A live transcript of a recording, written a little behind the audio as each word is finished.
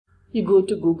You go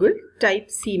to Google, type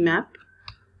CMap,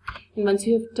 and once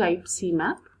you have typed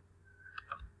CMap,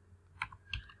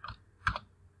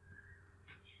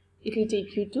 it will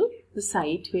take you to the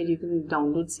site where you can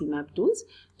download CMapTools.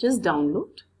 Just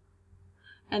download,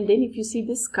 and then if you see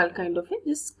this skull kind of it,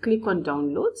 just click on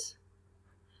downloads.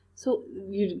 So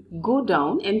you go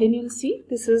down and then you'll see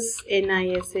this is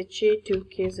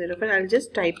NISHA2K05. I'll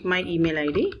just type my email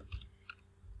ID.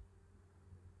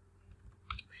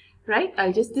 Right,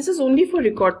 this is only for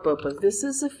record purpose. This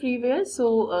is a freeware,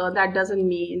 so that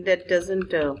doesn't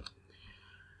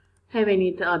have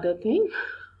any other thing.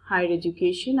 Higher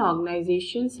education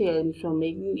organizations here from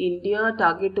India,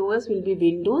 target OS will be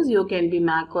Windows, you can be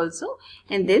Mac also,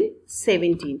 and then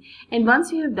 17. And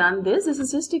once you have done this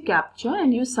is just a captcha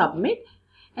and you submit,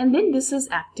 and then this is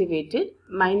activated.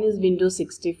 Mine is Windows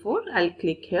 64. I'll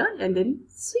click here and then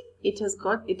see it has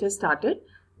started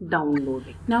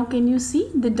downloading. Now can you see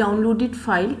the downloaded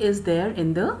file is there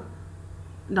in the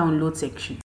download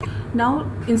section.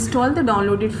 Now install the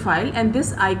downloaded file and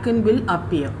this icon will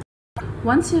appear.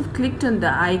 Once you've clicked on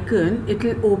the icon, it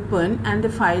will open and the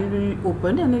file will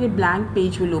open, and then a blank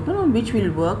page will open on which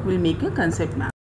we'll make a concept map.